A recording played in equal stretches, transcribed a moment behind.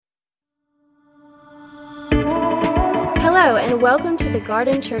Hello, and welcome to the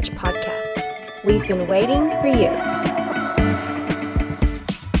Garden Church podcast. We've been waiting for you.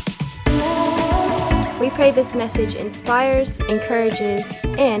 We pray this message inspires, encourages,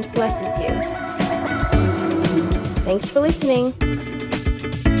 and blesses you. Thanks for listening.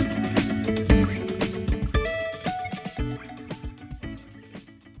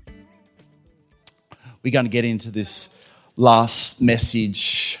 We're going to get into this last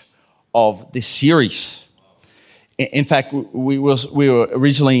message of this series. In fact, we were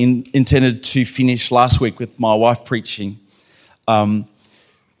originally intended to finish last week with my wife preaching, but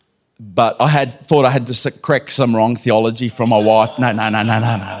I thought I had to correct some wrong theology from my wife. No,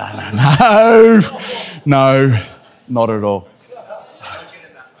 not at all.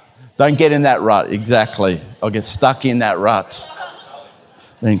 Don't get in that rut, exactly. I'll get stuck in that rut,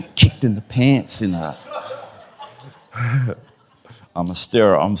 then kicked in the pants in that. I'm a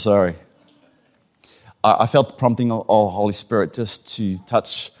stirrer, I'm sorry. I felt the prompting of the Holy Spirit just to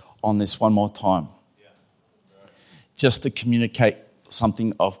touch on this one more time. Just to communicate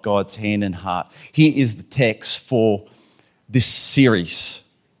something of God's hand and heart. Here is the text for this series.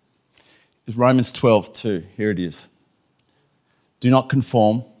 It's Romans 12:2. Here it is. Do not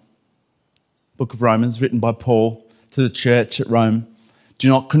conform. Book of Romans, written by Paul to the church at Rome. Do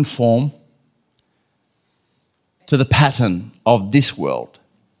not conform to the pattern of this world,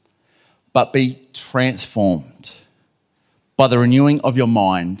 but be transformed by the renewing of your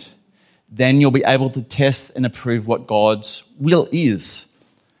mind. Then you'll be able to test and approve what God's will is,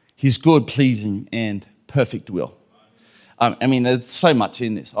 his good, pleasing, and perfect will. There's so much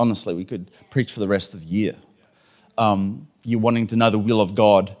in this. Honestly, we could preach for the rest of the year. You're wanting to know the will of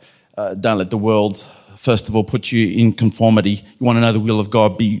God. Don't let the world, first of all, put you in conformity. You want to know the will of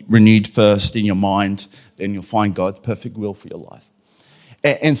God, be renewed first in your mind. Then you'll find God's perfect will for your life.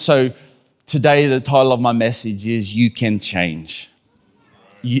 And so today the title of my message is You Can Change.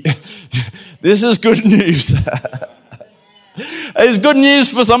 This is good news. It's good news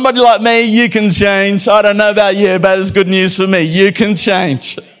for somebody like me. You can change. I don't know about you, but it's good news for me. You can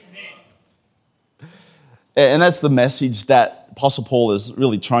change. And that's the message that Apostle Paul is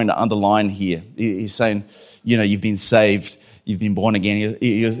really trying to underline here. He's saying, you've been saved. You've been born again.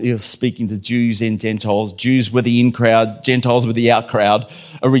 He was speaking to Jews and Gentiles. Jews were the in crowd, Gentiles were the out crowd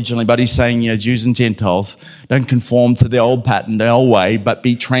originally. But he's saying, Jews and Gentiles, don't conform to the old pattern, the old way, but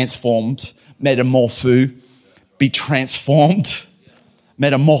be transformed, metamorpho, be transformed,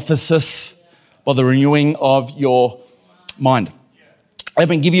 metamorphosis by the renewing of your mind. I'm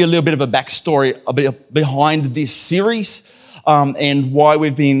going to give you a little bit of a backstory behind this series and why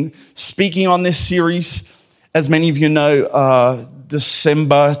we've been speaking on this series. As many of you know,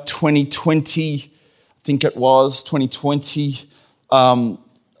 December 2020, I think it was 2020, I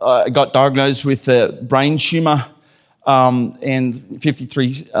got diagnosed with a brain tumor and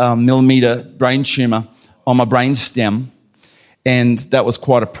 53 millimeter brain tumor on my brain stem. And that was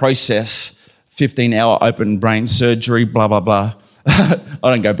quite a process, 15-hour open brain surgery, blah, blah, blah. I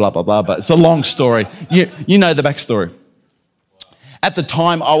don't go blah, blah, blah, but it's a long story. You know the backstory. At the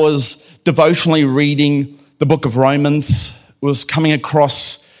time, I was devotionally reading the book of Romans. Was coming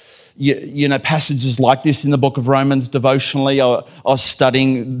across, passages like this in the book of Romans devotionally. I was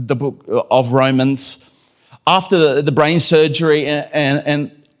studying the book of Romans. After the brain surgery,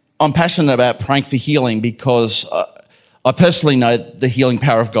 and I'm passionate about praying for healing because I personally know the healing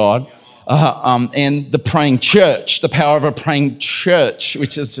power of God and the praying church, the power of a praying church,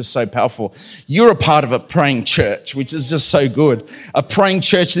 which is just so powerful. You're a part of a praying church, which is just so good. A praying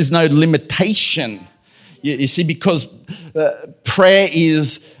church, there's no limitation. You see, because prayer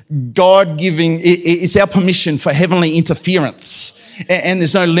is God giving, it's our permission for heavenly interference. And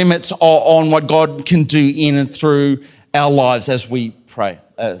there's no limits on what God can do in and through our lives as we pray.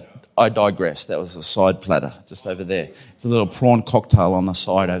 I digress. That was a side platter just over there. It's a little prawn cocktail on the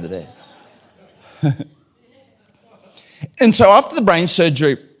side over there. And so after the brain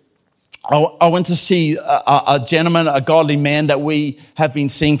surgery, I went to see a gentleman, a godly man that we have been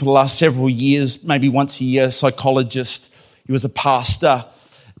seeing for the last several years, maybe once a year, psychologist. He was a pastor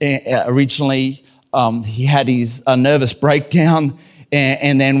originally. He had his nervous breakdown,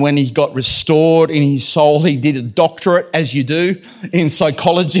 and then when he got restored in his soul, he did a doctorate, as you do, in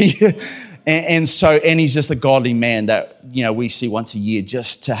psychology. And he's just a godly man that, we see once a year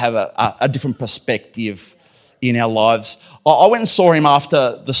just to have a different perspective in our lives. I went and saw him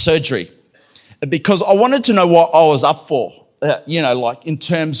after the surgery because I wanted to know what I was up for, in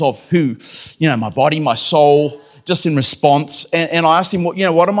terms of who, my body, my soul, just in response. And I asked him,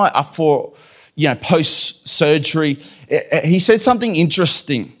 what am I up for, post-surgery? he said something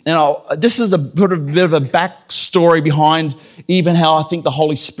interesting. This is a bit of a backstory behind even how I think the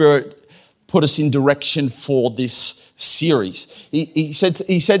Holy Spirit put us in direction for this series. He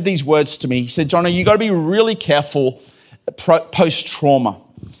said these words to me. He said, Johnny, you've got to be really careful post-trauma.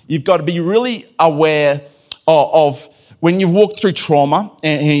 You've got to be really aware of when you've walked through trauma,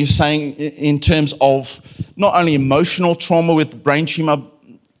 and you're saying in terms of not only emotional trauma with brain tumor,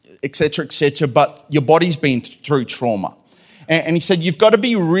 et cetera, but your body's been through trauma. And he said, you've got to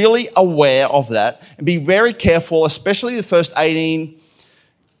be really aware of that and be very careful, especially the first 18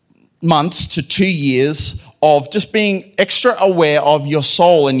 months to 2 years of just being extra aware of your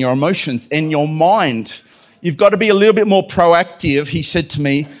soul and your emotions and your mind. You've got to be a little bit more proactive, he said to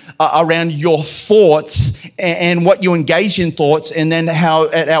me, around your thoughts and what you engage in thoughts, and then how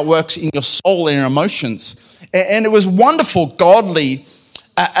it works in your soul and your emotions. And it was wonderful, godly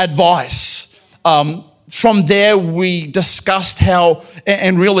advice. From there, we discussed how,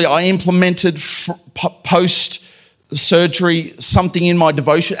 and really I implemented post-surgery something in my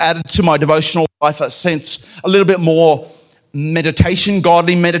devotion, added to my devotional life, a sense, a little bit more meditation,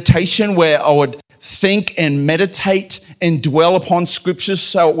 godly meditation, where I would think and meditate and dwell upon scriptures.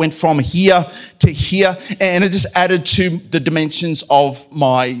 So it went from here to here, and it just added to the dimensions of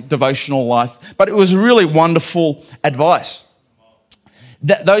my devotional life. But it was really wonderful advice.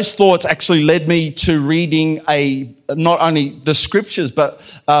 Those thoughts actually led me to reading not only the scriptures, but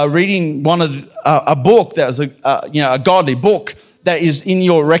reading a book that was a godly book that is in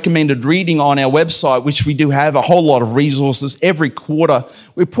your recommended reading on our website, which we do have a whole lot of resources. Every quarter,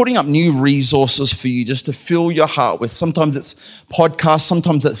 we're putting up new resources for you just to fill your heart with. Sometimes it's podcasts,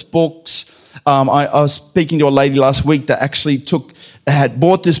 sometimes it's books. I was speaking to a lady last week that actually had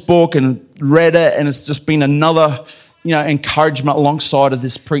bought this book and read it, and it's just been another encouragement alongside of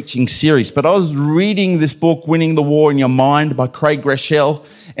this preaching series. But I was reading this book, Winning the War in Your Mind by Craig Groeschel,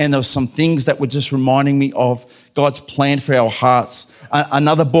 and there were some things that were just reminding me of God's plan for our hearts.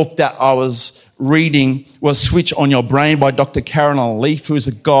 Another book that I was reading was Switch on Your Brain by Dr. Caroline Leaf, who is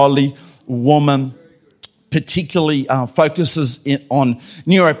a godly woman, particularly focuses on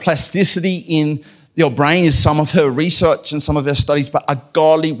neuroplasticity in your brain is some of her research and some of her studies, but a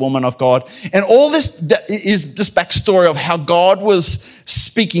godly woman of God. And all this is this backstory of how God was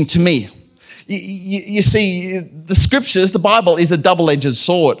speaking to me. You see, the scriptures, the Bible is a double-edged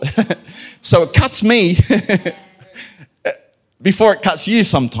sword. So it cuts me before it cuts you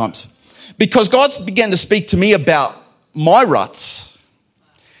sometimes. Because God began to speak to me about my ruts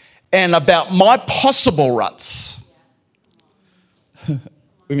and about my possible ruts. We've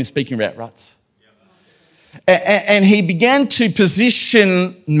been speaking about ruts. And he began to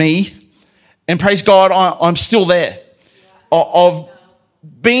position me, and praise God, I'm still there, of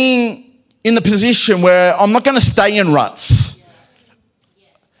being in the position where I'm not going to stay in ruts.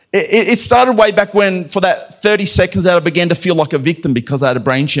 It started way back when, for that 30 seconds that I began to feel like a victim because I had a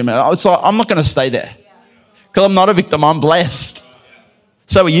brain tumor. I was like, I'm not going to stay there because I'm not a victim, I'm blessed.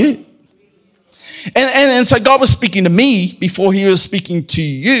 So are you. And so God was speaking to me before he was speaking to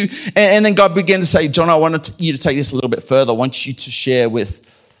you. And then God began to say, John, I wanted you to take this a little bit further. I want you to share with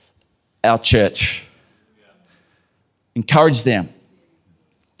our church. Encourage them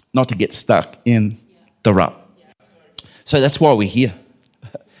not to get stuck in the rut. So that's why we're here.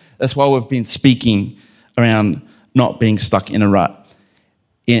 That's why we've been speaking around not being stuck in a rut.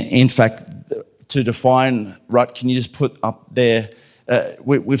 In fact, to define rut, can you just put up there,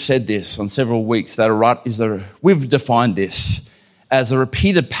 we've said this on several weeks, that a rut we've defined this as a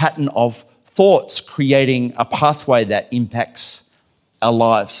repeated pattern of thoughts creating a pathway that impacts our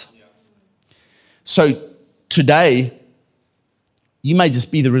lives. So today, you may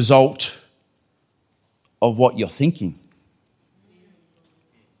just be the result of what you're thinking.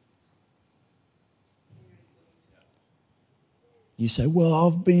 You say,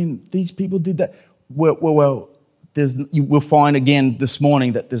 well, these people did that. Well, you will find again this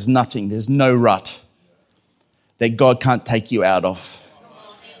morning that there's no rut that God can't take you out of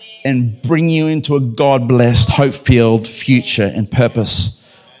and bring you into a God-blessed, hope-filled future and purpose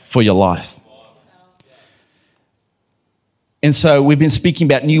for your life. And so we've been speaking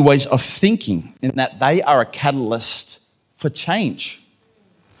about new ways of thinking, and that they are a catalyst for change.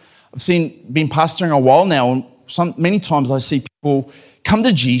 I've been pastoring a while now, and many times I see people come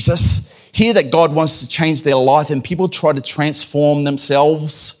to Jesus, hear that God wants to change their life, and people try to transform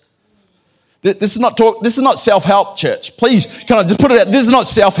themselves. This is not self-help, church. Please, can I just put it out? This is not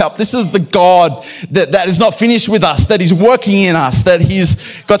self-help. This is the God that is not finished with us, that is working in us, that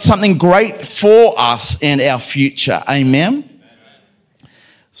he's got something great for us and our future. Amen?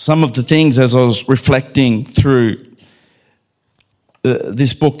 Some of the things as I was reflecting through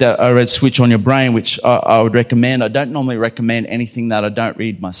this book that I read, Switch on Your Brain, which I would recommend. I don't normally recommend anything that I don't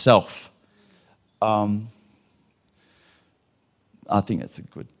read myself. I think that's a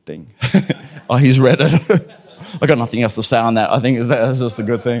good thing. Oh, he's read it. I got nothing else to say on that. I think that's just a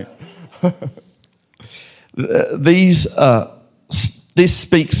good thing. This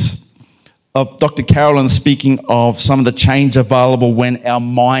speaks of Dr. Carolyn speaking of some of the change available when our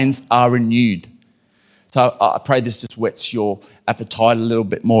minds are renewed. So I pray this just whets your appetite a little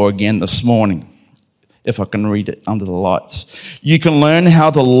bit more again this morning, if I can read it under the lights. You can learn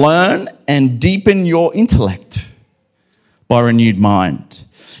how to learn and deepen your intellect by renewed mind.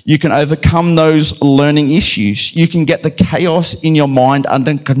 You can overcome those learning issues. You can get the chaos in your mind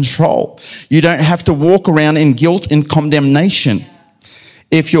under control. You don't have to walk around in guilt and condemnation.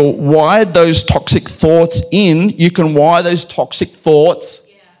 If you're wired those toxic thoughts in, you can wire those toxic thoughts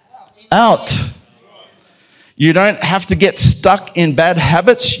out. You don't have to get stuck in bad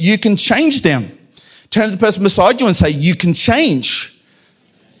habits. You can change them. Turn to the person beside you and say, you can change.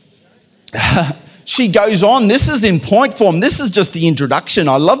 She goes on. This is in point form. This is just the introduction.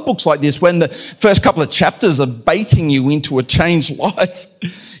 I love books like this when the first couple of chapters are baiting you into a changed life.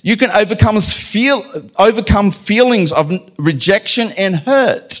 You can overcome feelings of rejection and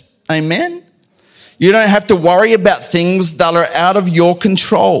hurt. Amen? You don't have to worry about things that are out of your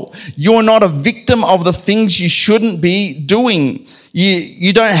control. You're not a victim of the things you shouldn't be doing.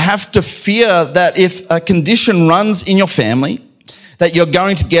 You don't have to fear that if a condition runs in your family, that you're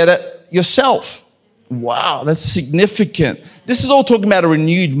going to get it yourself. Wow, that's significant. This is all talking about a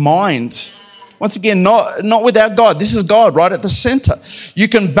renewed mind. Once again, not without God. This is God right at the center. You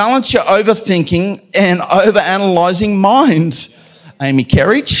can balance your overthinking and overanalyzing mind. Amy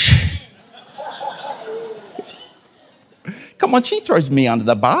Kerridge. Come on, she throws me under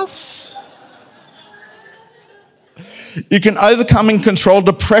the bus. You can overcome and control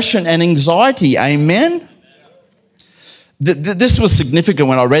depression and anxiety. Amen. This was significant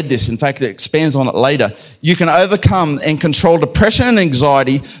when I read this. In fact, it expands on it later. You can overcome and control depression and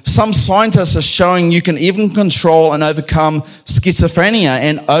anxiety. Some scientists are showing you can even control and overcome schizophrenia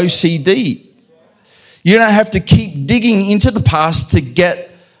and OCD. You don't have to keep digging into the past to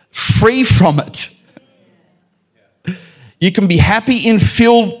get free from it. You can be happy and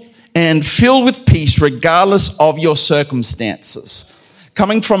filled with peace regardless of your circumstances.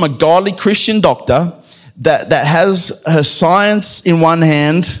 Coming from a godly Christian doctor that has her science in one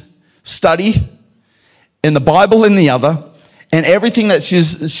hand, study, and the Bible in the other, and everything that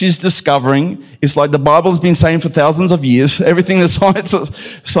she's discovering is like the Bible has been saying for thousands of years. Everything that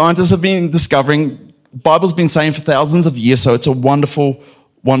scientists have been discovering, Bible's been saying for thousands of years, so it's a wonderful,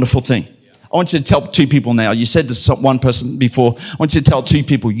 wonderful thing. I want you to tell two people now. You said to one person before, I want you to tell two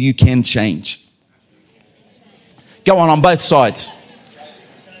people, you can change. Go on both sides.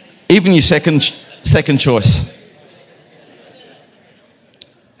 Even your second choice.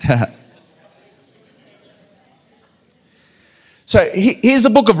 So here's the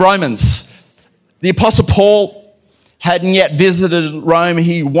book of Romans. The Apostle Paul hadn't yet visited Rome.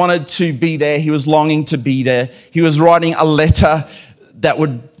 He wanted to be there. He was longing to be there. He was writing a letter that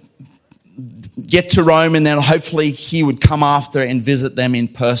would get to Rome, and then hopefully he would come after and visit them in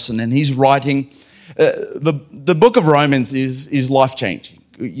person. And he's writing. The book of Romans is life-changing.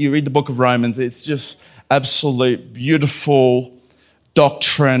 You read the book of Romans, it's just absolute beautiful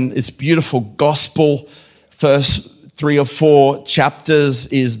doctrine. It's beautiful gospel. First 3 or 4 chapters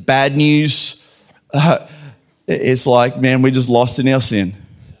is bad news. It's like, man, we're just lost in our sin.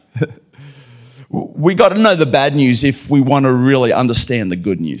 We got to know the bad news if we want to really understand the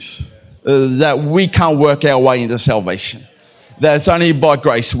good news. That we can't work our way into salvation. That it's only by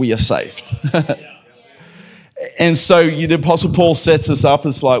grace we are saved. And so the Apostle Paul sets us up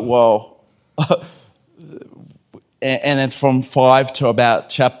as like, well, and then from 5 to about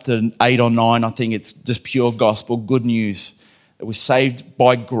chapter 8 or 9, I think it's just pure gospel, good news, that we're saved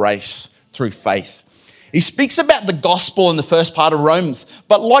by grace through faith. He speaks about the gospel in the first part of Romans,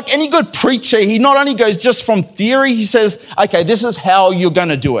 but like any good preacher, he not only goes just from theory, he says, okay, this is how you're going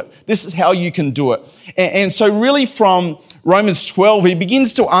to do it. This is how you can do it. And so really from Romans 12, he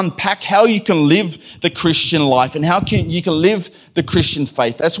begins to unpack how you can live the Christian life and how you can live the Christian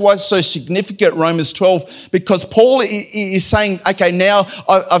faith. That's why it's so significant, Romans 12, because Paul is saying, okay, now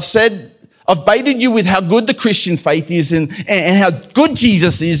I've baited you with how good the Christian faith is and how good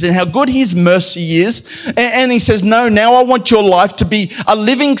Jesus is and how good his mercy is. And he says, no, now I want your life to be a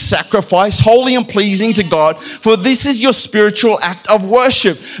living sacrifice, holy and pleasing to God, for this is your spiritual act of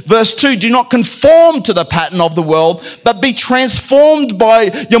worship. Verse 2, do not conform to the pattern of the world, but be transformed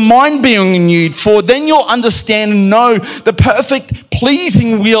by your mind being renewed, for then you'll understand and know the perfect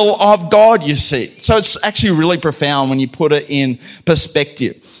pleasing will of God, you see. So it's actually really profound when you put it in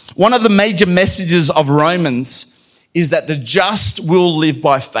perspective. One of the major messages of Romans is that the just will live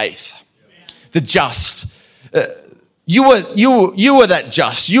by faith. The just. You were that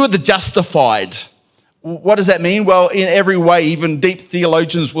just. You were the justified. What does that mean? Well, in every way, even deep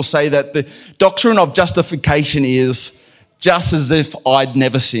theologians will say that the doctrine of justification is just as if I'd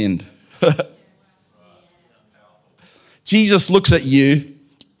never sinned. Jesus looks at you.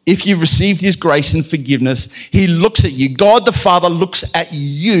 If you've received his grace and forgiveness, he looks at you. God the Father looks at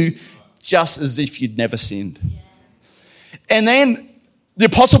you just as if you'd never sinned. And then the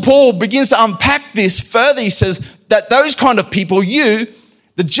Apostle Paul begins to unpack this further. He says that those kind of people, you,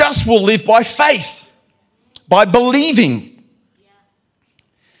 the just, will live by faith, by believing.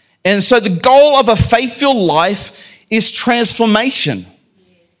 And so the goal of a faith-filled life is transformation.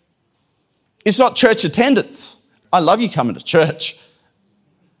 It's not church attendance. I love you coming to church.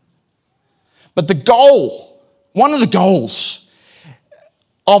 But the goal, one of the goals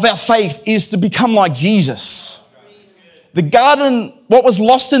of our faith is to become like Jesus. The garden, what was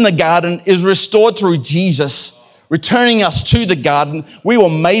lost in the garden is restored through Jesus, returning us to the garden. We were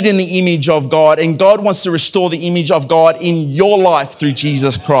made in the image of God, and God wants to restore the image of God in your life through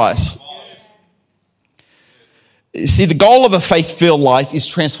Jesus Christ. You see, the goal of a faith-filled life is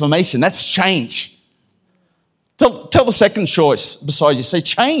transformation. That's change. Tell the second choice beside you, say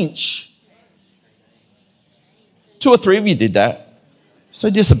change. 2 or 3 of you did that.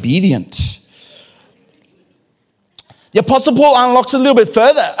 So disobedient. The Apostle Paul unlocks a little bit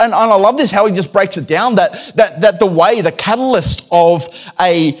further, and I love this, how he just breaks it down, that the way, the catalyst of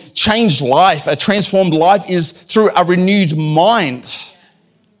a changed life, a transformed life, is through a renewed mind.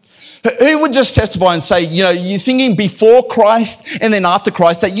 Who would just testify and say, you're thinking before Christ and then after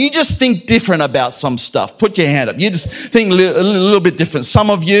Christ, that you just think different about some stuff? Put your hand up. You just think a little bit different. Some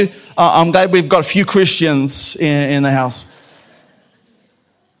of you, I'm glad we've got a few Christians in the house.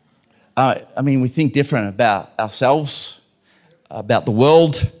 We think different about ourselves, about the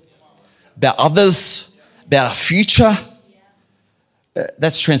world, about others, about our future.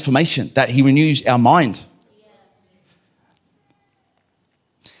 That's transformation, that he renews our mind.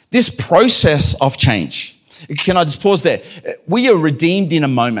 This process of change, can I just pause there? We are redeemed in a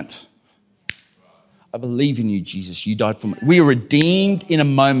moment. I believe in you, Jesus. You died for me. We are redeemed in a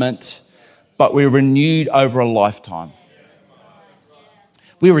moment, but we're renewed over a lifetime.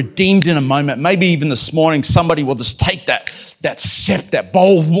 We're redeemed in a moment. Maybe even this morning, somebody will just take that step, that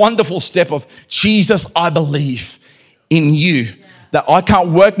bold, wonderful step of, Jesus, I believe in you. That I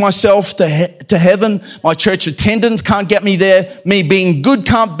can't work myself to heaven. My church attendance can't get me there. Me being good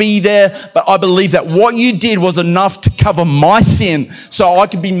can't be there. But I believe that what you did was enough to cover my sin so I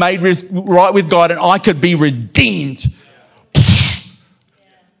could be made right with God and I could be redeemed.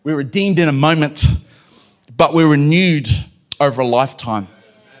 We're redeemed in a moment, but we're renewed over a lifetime.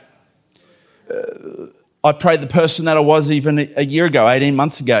 I pray the person that I was even a year ago, 18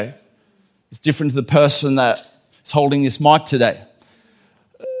 months ago, is different to the person that is holding this mic today.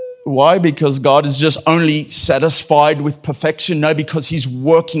 Why? Because God is just only satisfied with perfection? No, because he's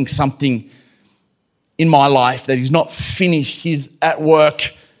working something in my life that he's not finished. He's at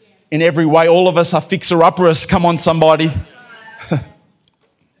work in every way. All of us are fixer-uppers. Come on, somebody.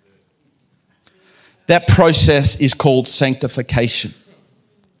 That process is called sanctification.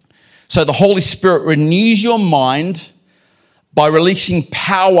 So the Holy Spirit renews your mind by releasing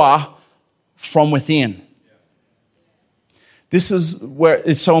power from within. This is where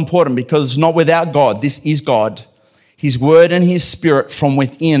it's so important, because it's not without God. This is God, his word and his spirit from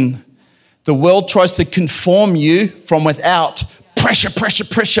within. The world tries to conform you from without.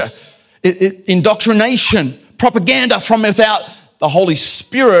 Pressure. Indoctrination, propaganda from without. The Holy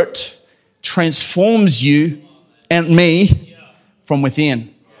Spirit transforms you and me from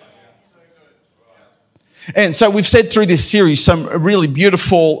within. And so we've said through this series some really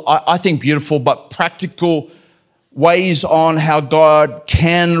beautiful, I think beautiful, but practical ways on how God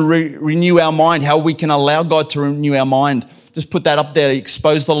can renew our mind, how we can allow God to renew our mind. Just put that up there.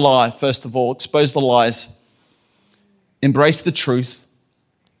 Expose the lie, first of all. Expose the lies. Embrace the truth.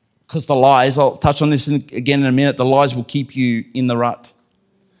 Because the lies, I'll touch on this again in a minute, the lies will keep you in the rut.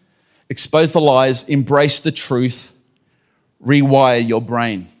 Expose the lies. Embrace the truth. Rewire your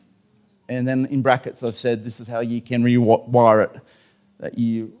brain. And then in brackets, I've said this is how you can rewire it. That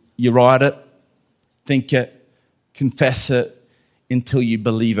you write it, think it, confess it until you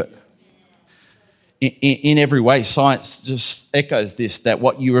believe it. In every way, science just echoes this, that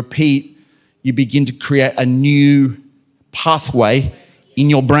what you repeat, you begin to create a new pathway in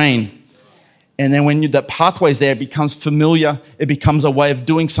your brain. And then when that pathway's there, it becomes familiar. It becomes a way of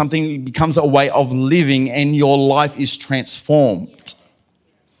doing something. It becomes a way of living, and your life is transformed.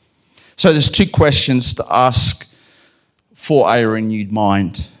 So there's 2 questions to ask for a renewed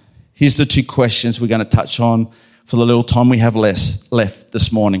mind. Here's the 2 questions we're going to touch on for the little time we have left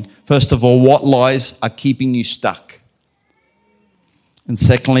this morning. First of all, what lies are keeping you stuck? And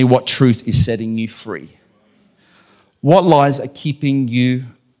secondly, what truth is setting you free? What lies are keeping you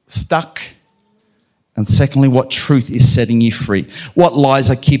stuck? And secondly, what truth is setting you free? What lies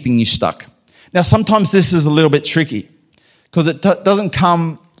are keeping you stuck? Now, sometimes this is a little bit tricky because it doesn't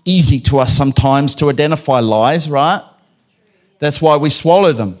come easy to us sometimes to identify lies, right? That's why we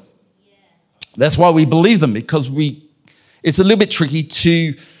swallow them. That's why we believe them, because it's a little bit tricky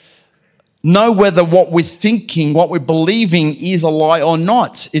to know whether what we're thinking, what we're believing is a lie or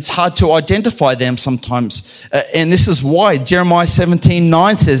not. It's hard to identify them sometimes. And this is why Jeremiah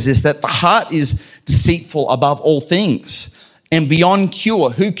 17:9 says this, that the heart is deceitful above all things and beyond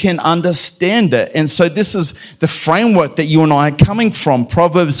cure. Who can understand it? And so this is the framework that you and I are coming from.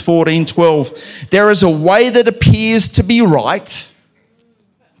 Proverbs 14:12. There is a way that appears to be right,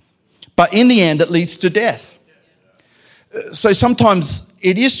 but in the end it leads to death. So sometimes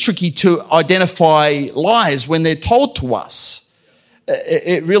it is tricky to identify lies when they're told to us.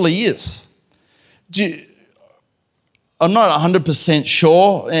 It really is. I'm not 100%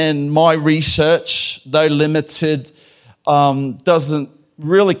 sure, and my research, though limited, doesn't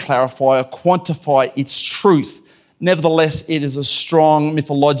really clarify or quantify its truth. Nevertheless, it is a strong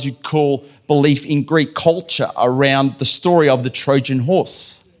mythological belief in Greek culture around the story of the Trojan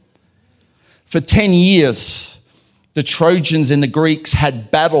horse. For 10 years, the Trojans and the Greeks had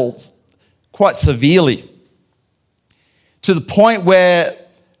battled quite severely, to the point where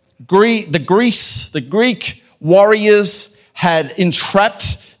the Greek warriors had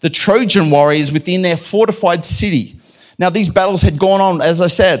entrapped the Trojan warriors within their fortified city. Now, these battles had gone on, as I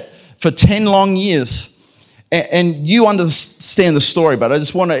said, for 10 long years. And you understand the story, but I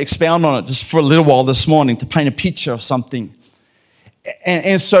just want to expound on it just for a little while this morning to paint a picture of something.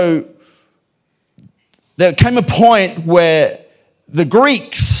 And so there came a point where the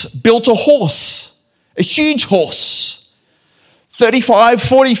Greeks built a horse, a huge horse, 35,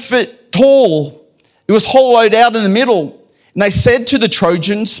 40 feet tall. It was hollowed out in the middle. And they said to the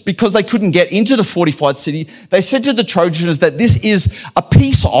Trojans, because they couldn't get into the fortified city, they said to the Trojans that this is a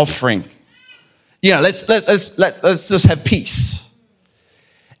peace offering. You know, let's just have peace.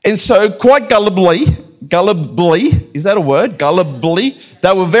 And so quite gullibly, is that a word? Gullibly?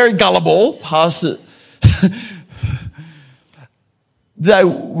 They were very gullible. They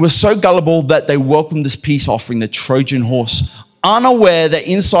were so gullible that they welcomed this peace offering, the Trojan horse, unaware that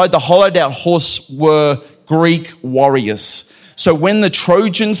inside the hollowed out horse were Greek warriors. So when the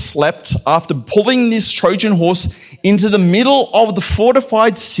Trojans slept, after pulling this Trojan horse into the middle of the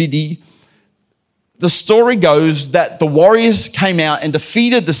fortified city, the story goes that the warriors came out and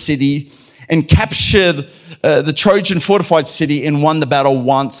defeated the city and captured the Trojan fortified city and won the battle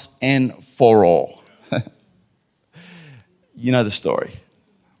once and for all. You know the story.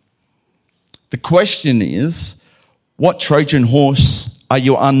 The question is, what Trojan horse are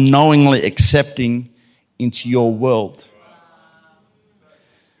you unknowingly accepting into your world?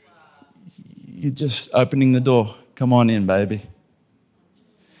 You're just opening the door. Come on in, baby.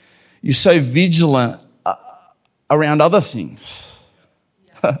 You're so vigilant around other things.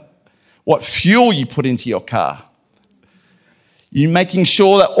 What fuel you put into your car. You're making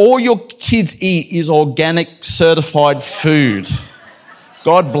sure that all your kids eat is organic certified food.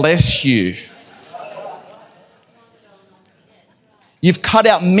 God bless you. You've cut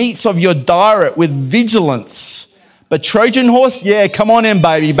out meats of your diet with vigilance. But Trojan horse, yeah, come on in,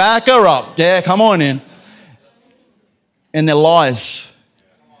 baby. Back her up. Yeah, come on in. And they're lies.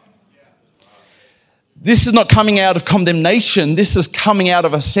 This is not coming out of condemnation. This is coming out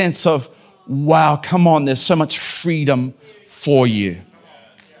of a sense of, wow, come on, there's so much freedom for you.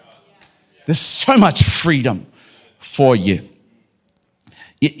 There's so much freedom for you.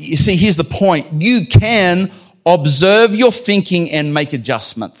 You see, here's the point. You can observe your thinking and make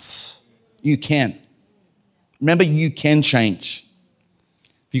adjustments. You can. Remember, you can change.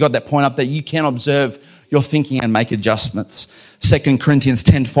 If you got that point up there, you can observe your thinking and make adjustments. 2 Corinthians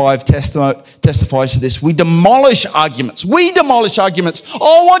 10:5 testifies to this. We demolish arguments. Oh,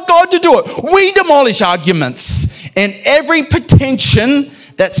 I want God to do it. We demolish arguments and every pretension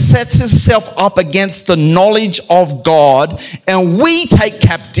that sets itself up against the knowledge of God, and we take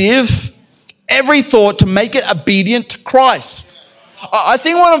captive every thought to make it obedient to Christ. I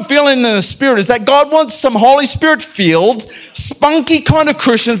think what I'm feeling in the Spirit is that God wants some Holy Spirit-filled, spunky kind of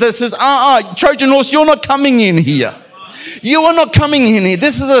Christians that says, Trojan horse, you're not coming in here. You are not coming in here.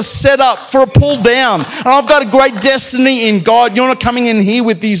 This is a setup for a pull down. And I've got a great destiny in God. You're not coming in here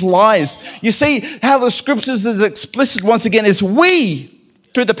with these lies. You see how the scriptures is explicit once again. It's we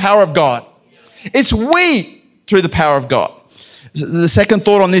through the power of God. It's we through the power of God. The second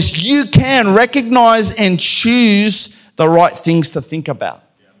thought on this, you can recognize and choose the right things to think about.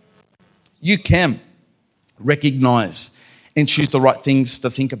 You can recognize and choose the right things to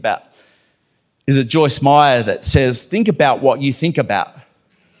think about. Is it Joyce Meyer that says, think about what you think about?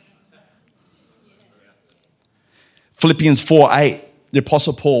 Philippians 4:8, the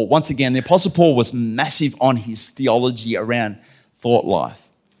Apostle Paul, once again, the Apostle Paul was massive on his theology around thought life.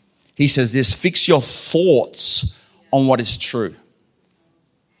 He says this, fix your thoughts on what is true.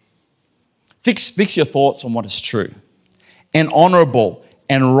 Fix your thoughts on what is true and honorable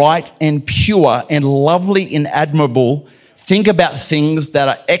and right and pure and lovely and admirable. Think about things that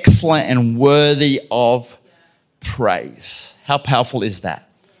are excellent and worthy of praise. How powerful is that?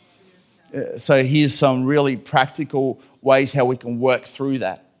 So here's some really practical ways how we can work through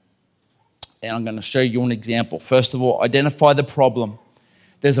that. And I'm going to show you an example. First of all, identify the problem.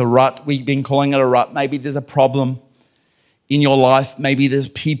 There's a rut. We've been calling it a rut. Maybe there's a problem in your life. Maybe there's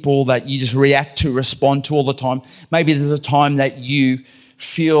people that you just react to, respond to all the time. Maybe there's a time that you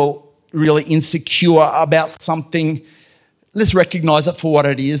feel really insecure about something. Let's recognize it for what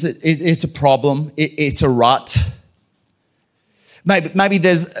it is. It's a problem. It's a rut. Maybe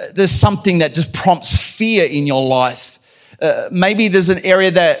there's something that just prompts fear in your life. Maybe there's an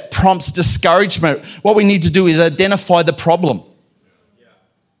area that prompts discouragement. What we need to do is identify the problem.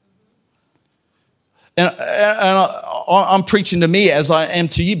 And I'm preaching to me as I am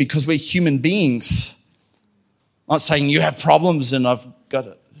to you because we're human beings. I'm not saying you have problems and I've got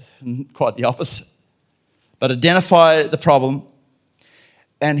it. Quite the opposite. But identify the problem.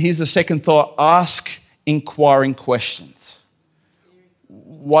 And here's the second thought. Ask inquiring questions.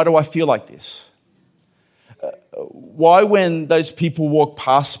 Why do I feel like this? Why when those people walk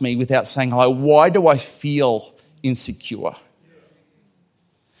past me without saying hello, why do I feel insecure?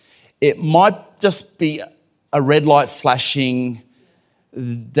 It might just be a red light flashing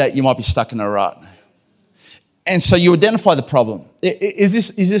that you might be stuck in a rut. And so you identify the problem.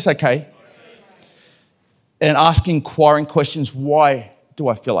 Is this okay? And ask inquiring questions. Why do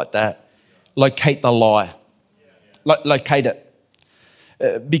I feel like that? Locate the lie. Locate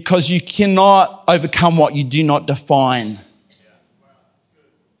it. Because you cannot overcome what you do not define.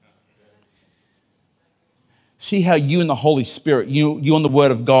 See how you and the Holy Spirit, you and the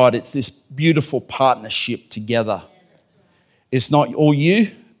Word of God, it's this beautiful partnership together. It's not all you,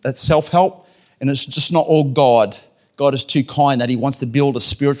 that's self-help, and it's just not all God. God is too kind that He wants to build a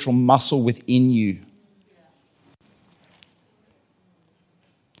spiritual muscle within you.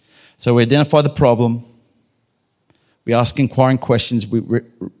 So we identify the problem. We ask inquiring questions. We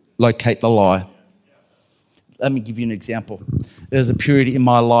locate the lie. Let me give you an example. There's a period in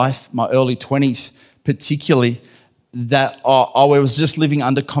my life, my early 20s particularly, that I was just living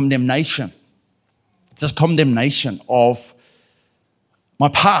under condemnation. Just condemnation of my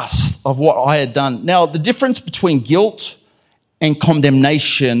past, of what I had done. Now, the difference between guilt and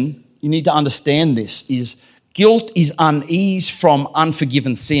condemnation, you need to understand this, is guilt is unease from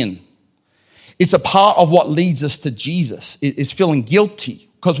unforgiven sin. It's a part of what leads us to Jesus, is feeling guilty,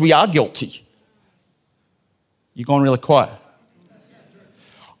 because we are guilty. You're going really quiet.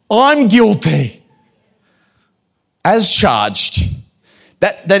 I'm guilty. As charged.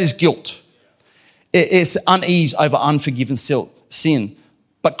 That is guilt. It's unease over unforgiven sin.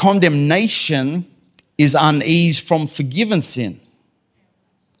 But condemnation is unease from forgiven sin.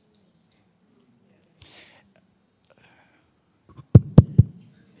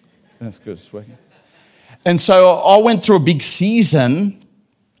 That's good, it's working. And so I went through a big season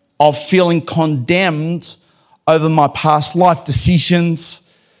of feeling condemned over my past life decisions,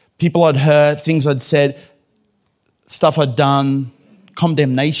 people I'd hurt, things I'd said, stuff I'd done,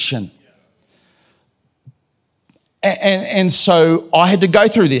 condemnation. And so I had to go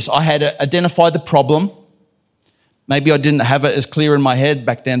through this. I had to identify the problem. Maybe I didn't have it as clear in my head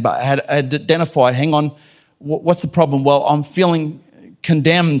back then, but I had to identify, hang on, what's the problem? Well, I'm feeling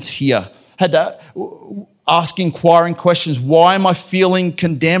condemned here. Had to ask inquiring questions. Why am I feeling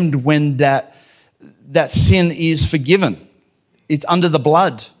condemned when that sin is forgiven? It's under the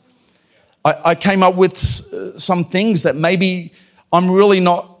blood. I came up with some things that maybe I'm really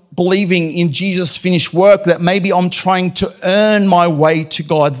not believing in Jesus' finished work, that maybe I'm trying to earn my way to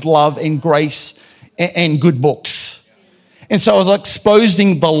God's love and grace and good books. And so I was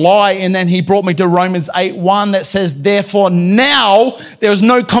exposing the lie, and then he brought me to Romans 8:1 that says, therefore now there is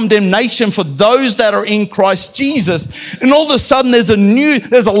no condemnation for those that are in Christ Jesus. And all of a sudden there's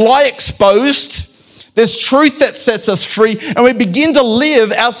a lie exposed. There's truth that sets us free, and we begin to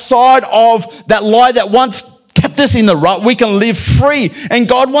live outside of that lie that once kept us in the rut. We can live free, and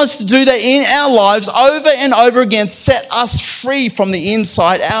God wants to do that in our lives over and over again, set us free from the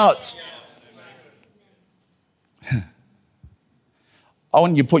inside out. I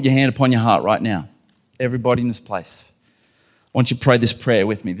want you to put your hand upon your heart right now. Everybody in this place. I want you to pray this prayer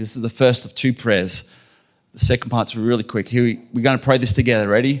with me. This is the first of two prayers. The second part's really quick. Here we're going to pray this together.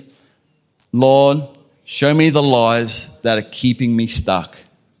 Ready? Lord, show me the lies that are keeping me stuck.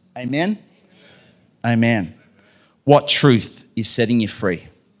 Amen? Amen. What truth is setting you free?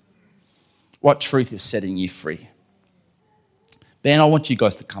 What truth is setting you free? Ben, I want you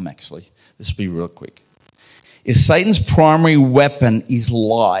guys to come actually. This will be real quick. If Satan's primary weapon is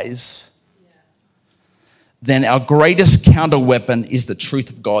lies, then our greatest counter weapon is the truth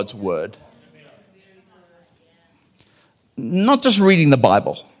of God's word. Not just reading the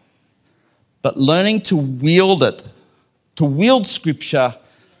Bible, but learning to wield it, to wield Scripture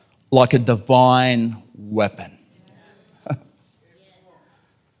like a divine weapon.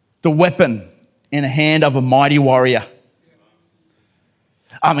 The weapon in the hand of a mighty warrior.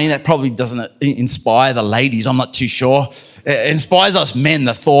 I mean, that probably doesn't inspire the ladies, I'm not too sure. It inspires us men,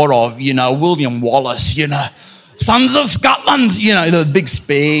 the thought of, William Wallace, Sons of Scotland, the big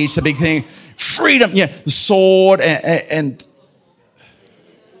speech, the big thing. Freedom, the sword and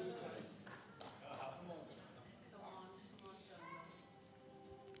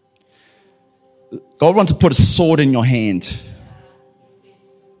God wants to put a sword in your hand.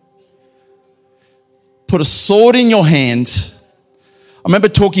 Put a sword in your hand. I remember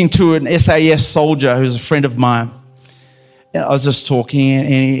talking to an SAS soldier who's a friend of mine. And I was just talking,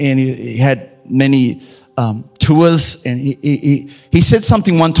 and he had many tours, and he said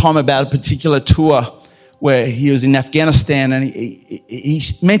something one time about a particular tour where he was in Afghanistan, and he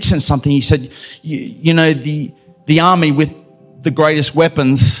mentioned something. He said, the army with the greatest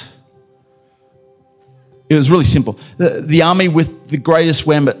weapons. It was really simple. The army with the greatest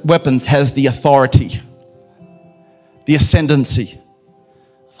weapons has the authority, the ascendancy.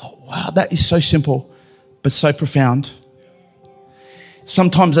 Wow, that is so simple, but so profound.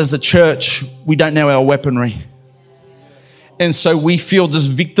 Sometimes as the church, we don't know our weaponry. And so we feel just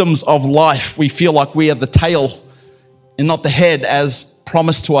victims of life. We feel like we are the tail and not the head as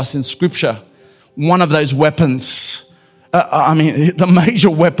promised to us in Scripture. One of those weapons, the major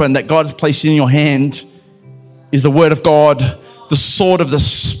weapon that God has placed in your hand is the Word of God, the sword of the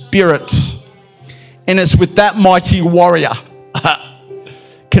Spirit. And it's with that mighty warrior.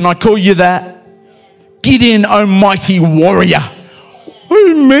 Can I call you that? Gideon, O mighty warrior.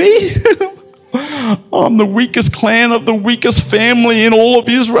 Who, me? I'm the weakest clan of the weakest family in all of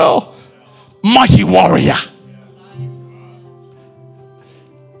Israel. Mighty warrior.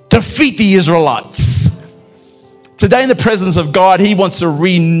 Defeat the Israelites. Today in the presence of God, He wants to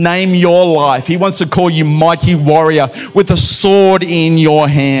rename your life. He wants to call you mighty warrior with a sword in your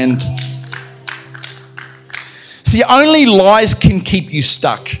hand. See, only lies can keep you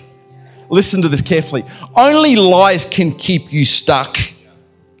stuck. Listen to this carefully. Only lies can keep you stuck.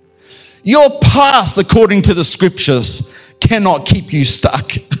 Your past, according to the Scriptures, cannot keep you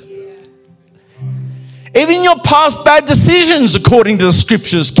stuck. Even your past bad decisions, according to the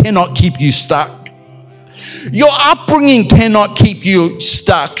Scriptures, cannot keep you stuck. Your upbringing cannot keep you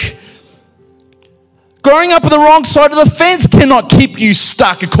stuck. Growing up on the wrong side of the fence cannot keep you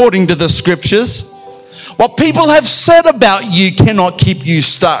stuck, according to the Scriptures. What people have said about you cannot keep you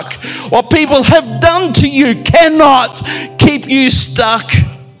stuck. What people have done to you cannot keep you stuck.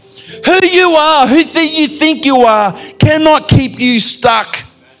 Who you are, who you think you are, cannot keep you stuck.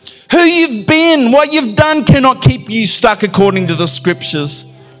 Who you've been, what you've done cannot keep you stuck according to the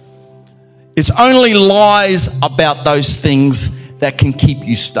Scriptures. It's only lies about those things that can keep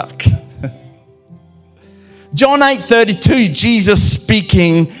you stuck. John 8:32, Jesus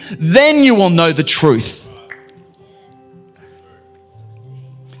speaking, then you will know the truth.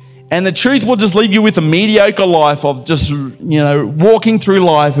 And the truth will just leave you with a mediocre life of just, walking through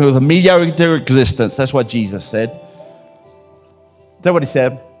life with a mediocre existence. That's what Jesus said. Is that what He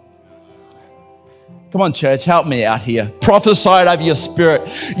said? Come on, church, help me out here. Prophesy it over your spirit.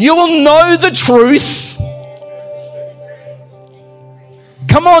 You will know the truth.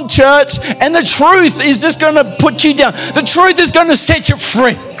 Come on, church. And the truth is just going to put you down. The truth is going to set you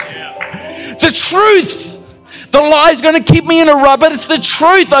free. The truth. The lie is going to keep me in a rut, but it's the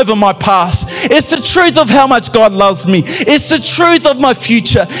truth over my past. It's the truth of how much God loves me. It's the truth of my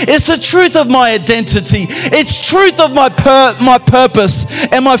future. It's the truth of my identity. It's truth of my purpose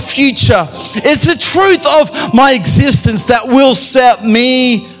and my future. It's the truth of my existence that will set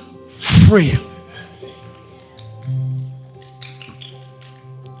me free.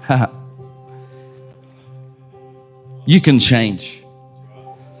 You can change.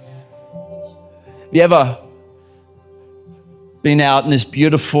 Have you ever been out in this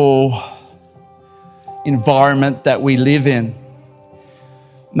beautiful environment that we live in?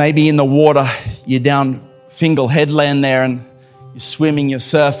 Maybe in the water, you're down Fingal Headland there and you're swimming, you're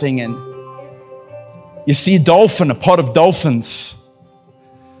surfing, and you see a dolphin, a pod of dolphins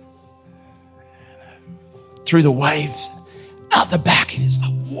through the waves, out the back, and it's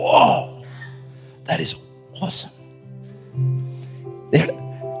like, whoa, that is awesome.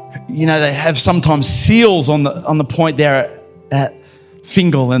 They have sometimes seals on the point there at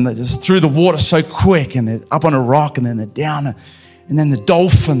Fingal, and they're just through the water so quick, and they're up on a rock, and then they're down, and then the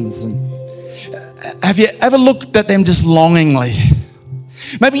dolphins. And have you ever looked at them just longingly?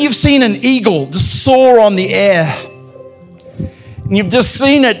 Maybe you've seen an eagle just soar on the air, and you've just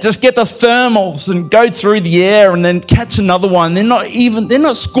seen it just get the thermals and go through the air and then catch another one. They're not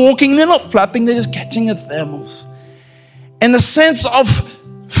squawking, they're not flapping, they're just catching the thermals. And the sense of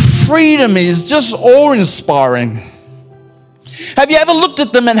freedom is just awe-inspiring. Have you ever looked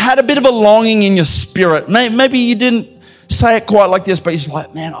at them and had a bit of a longing in your spirit? Maybe you didn't say it quite like this, but you're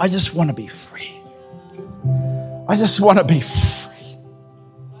like, man, I just want to be free. I just want to be free.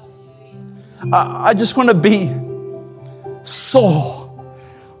 I just want to be soar.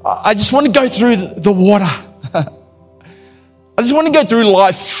 I just want to go through the water. I just want to go through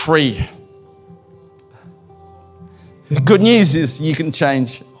life free. The good news is you can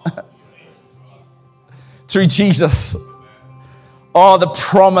change. Through Jesus. Oh, the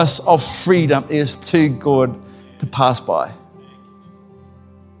promise of freedom is too good to pass by.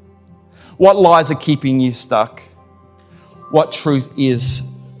 What lies are keeping you stuck? What truth is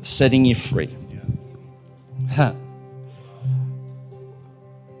setting you free?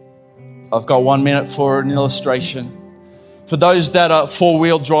 I've got 1 minute for an illustration. For those that are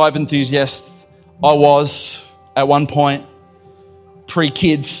four-wheel drive enthusiasts, I was at one point,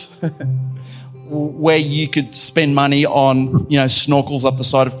 pre-kids, where you could spend money on, snorkels up the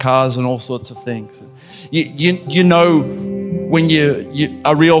side of cars and all sorts of things. You know when you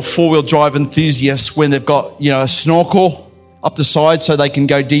a real four-wheel drive enthusiast, when they've got, a snorkel up the side so they can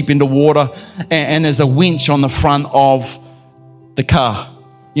go deep into water, and there's a winch on the front of the car.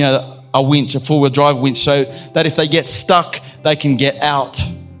 A winch, a four-wheel drive winch, so that if they get stuck, they can get out.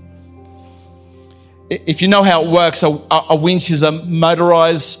 If you know how it works, a winch is a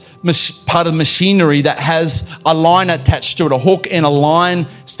motorized part of machinery that has a line attached to it, a hook and a line,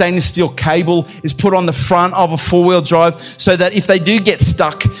 stainless steel cable is put on the front of a four-wheel drive so that if they do get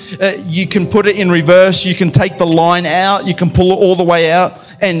stuck, you can put it in reverse, you can take the line out, you can pull it all the way out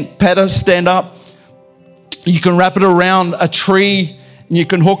and stand up. You can wrap it around a tree and you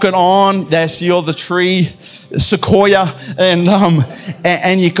can hook it on. That's the tree, sequoia,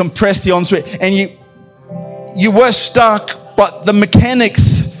 and you can press the on-switch. And you were stuck, but the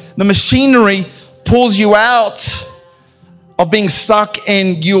mechanics, the machinery pulls you out of being stuck,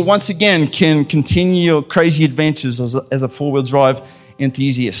 and you once again can continue your crazy adventures as a four-wheel drive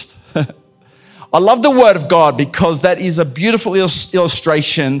enthusiast. I love the Word of God because that is a beautiful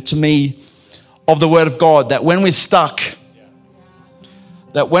illustration to me of the Word of God, that when we're stuck,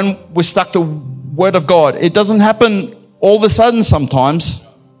 the Word of God, it doesn't happen all of a sudden sometimes,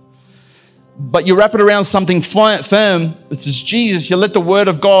 but you wrap it around something firm. This is Jesus. You let the Word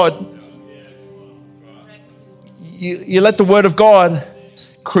of God, you let the Word of God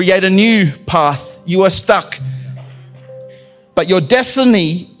create a new path. You are stuck, but your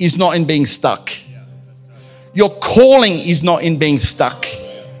destiny is not in being stuck. Your calling is not in being stuck.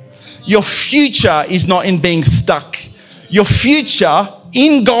 Your future is not in being stuck. Your future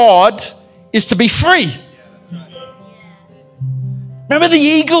in God is to be free. Remember the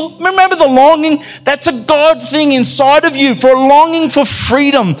eagle? Remember the longing? That's a God thing inside of you, for a longing for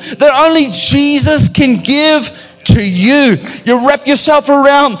freedom that only Jesus can give to you. You wrap yourself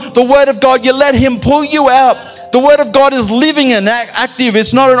around the Word of God. You let Him pull you out. The Word of God is living and active.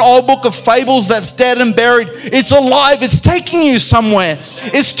 It's not an old book of fables that's dead and buried. It's alive. It's taking you somewhere.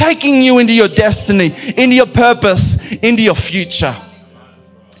 It's taking you into your destiny, into your purpose, into your future.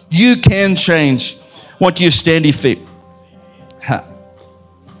 You can change. I want you to stand to your feet.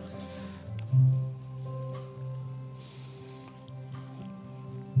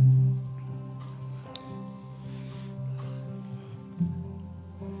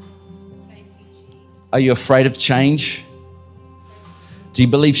 Are you afraid of change? Do you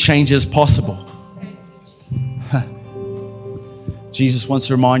believe change is possible? Jesus wants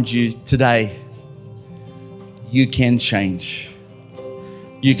to remind you today, you can change.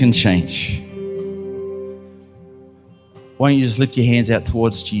 You can change. Why don't you just lift your hands out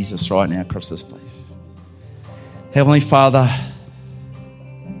towards Jesus right now across this place? Heavenly Father,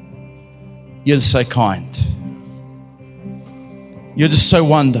 you're just so kind. You're just so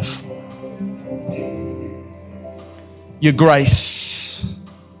wonderful. Your grace,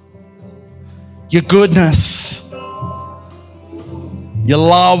 your goodness, your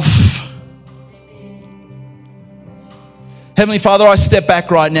love. Heavenly Father, I step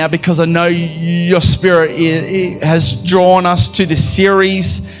back right now because I know your Spirit has drawn us to this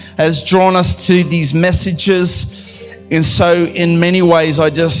series, has drawn us to these messages. And so in many ways,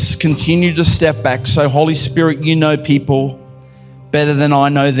 I just continue to step back. So Holy Spirit, you know people better than I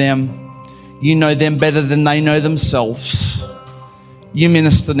know them. You know them better than they know themselves. You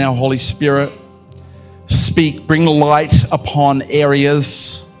minister now, Holy Spirit. Speak, bring light upon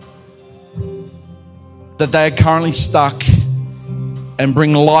areas that they are currently stuck, and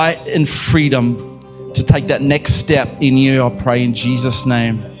bring light and freedom to take that next step in you, I pray in Jesus'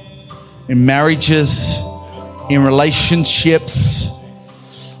 name. In marriages, in relationships,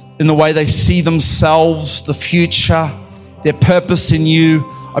 in the way they see themselves, the future, their purpose in you,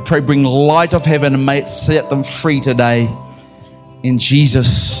 I pray bring light of heaven and may it set them free today. In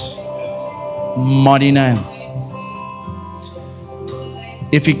Jesus' mighty name.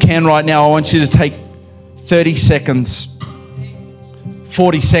 If you can right now, I want you to take 30 seconds,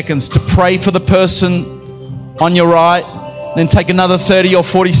 40 seconds to pray for the person on your right. Then take another 30 or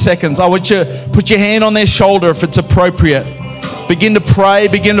 40 seconds. I want you to put your hand on their shoulder if it's appropriate. Begin to pray,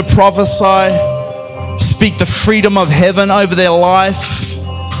 begin to prophesy. Speak the freedom of heaven over their life,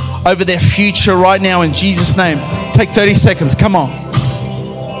 over their future right now in Jesus' name. Take 30 seconds. Come on.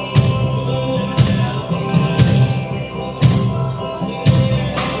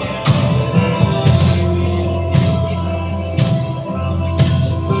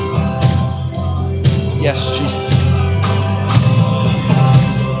 Yes, Jesus.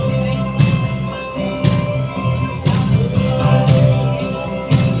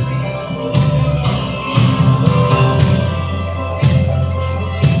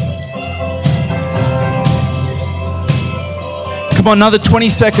 Come on, another 20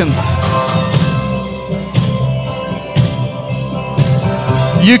 seconds.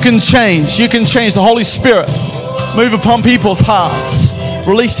 You can change. You can change. The Holy Spirit move upon people's hearts,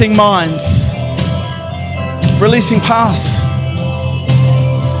 releasing minds, releasing past.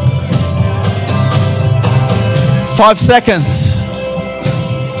 5 seconds.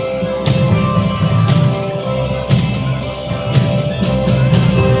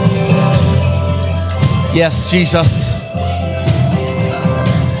 Yes, Jesus.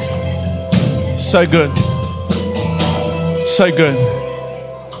 So good. So good.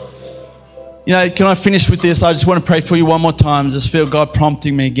 You know, can I finish with this? I just want to pray for you one more time. I just feel God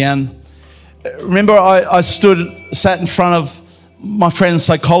prompting me again. Remember, I sat in front of my friend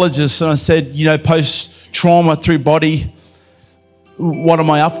psychologist and I said, you know, post-trauma through body, what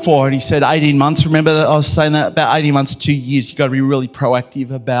am I up for? And he said 18 months. Remember that I was saying that about 18 months, 2 years. You've got to be really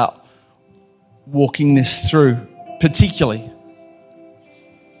proactive about walking this through, particularly.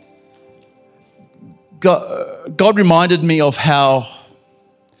 God reminded me of how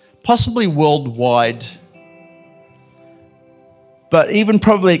possibly worldwide, but even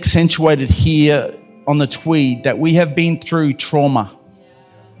probably accentuated here on the Tweed, that we have been through trauma.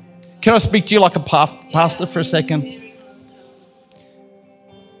 Can I speak to you like a pastor for a second?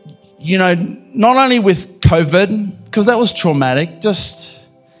 You know, not only with COVID, because that was traumatic, just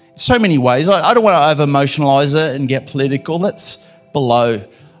so many ways. I don't want to over-emotionalize it and get political. That's below.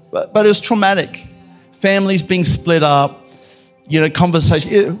 But it was traumatic. Families being split up, you know,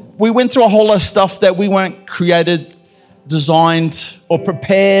 conversation. We went through a whole lot of stuff that we weren't created, designed, or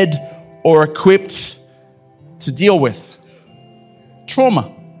prepared, or equipped to deal with.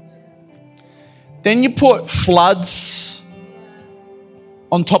 Trauma. Then you put floods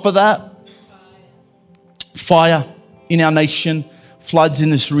on top of that. Fire in our nation, floods in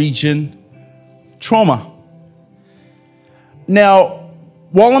this region, trauma. Now,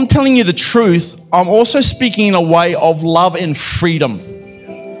 while I'm telling you the truth, I'm also speaking in a way of love and freedom.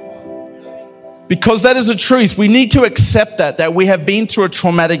 Because that is the truth. We need to accept that we have been through a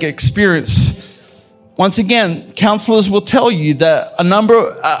traumatic experience. Once again, counselors will tell you that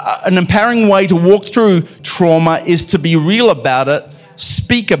an empowering way to walk through trauma is to be real about it,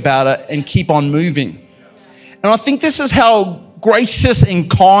 speak about it, and keep on moving. And I think this is how gracious and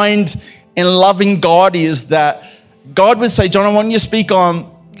kind and loving God is that God would say, John, I want you to speak on,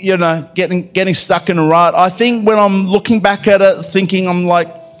 getting stuck in a rut. I think when I'm looking back at it, thinking, I'm like,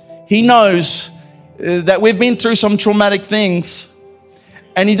 he knows that we've been through some traumatic things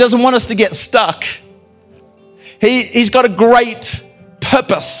and he doesn't want us to get stuck. He's got a great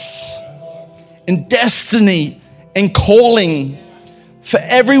purpose and destiny and calling for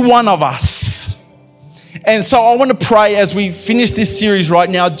every one of us. And so I want to pray as we finish this series right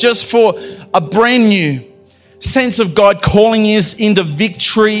now, just for a brand new sense of God calling us into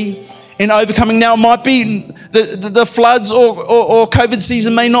victory and overcoming. Now, it might be the floods or COVID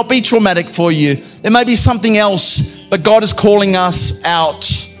season may not be traumatic for you. There may be something else, but God is calling us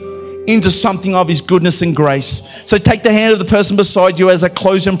out into something of his goodness and grace. So take the hand of the person beside you as I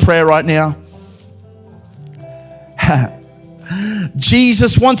close in prayer right now.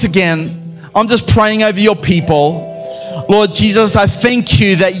 Jesus, once again, I'm just praying over your people. Lord Jesus, I thank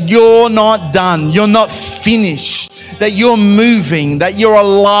you that you're not done. You're not finished. That you're moving, that you're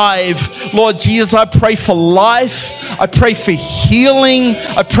alive. Lord Jesus, I pray for life. I pray for healing.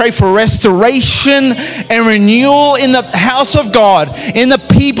 I pray for restoration and renewal in the house of God, in the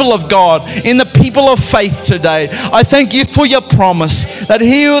people of God, in the people of faith today. I thank you for your promise that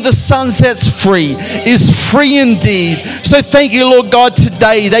he who the Son sets free is free indeed. So thank you, Lord God,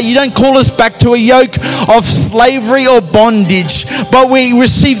 today that you don't call us back to a yoke of slavery or bondage, but we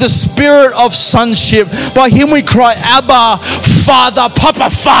receive the spirit of sonship. By him we cry, Abba, Father, Papa,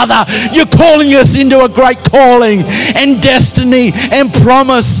 Father. You're calling us into a great calling and destiny and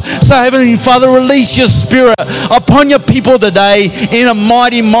promise. So Heavenly Father, release your spirit upon your people today in a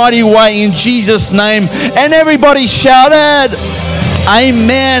mighty, mighty way in Jesus' name. And everybody shouted,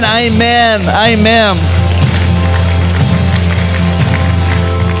 Amen, amen, amen.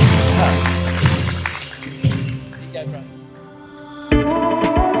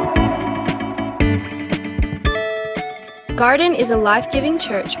 Garden is a life-giving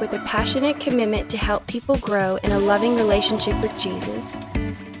church with a passionate commitment to help people grow in a loving relationship with Jesus,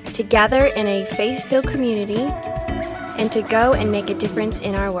 to gather in a faith-filled community, and to go and make a difference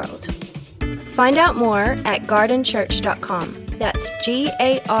in our world. Find out more at gardenchurch.com. That's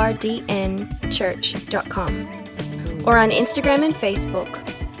GARDN church.com. Or on Instagram and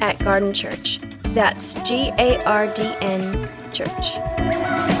Facebook at Garden Church. That's GARDN Church.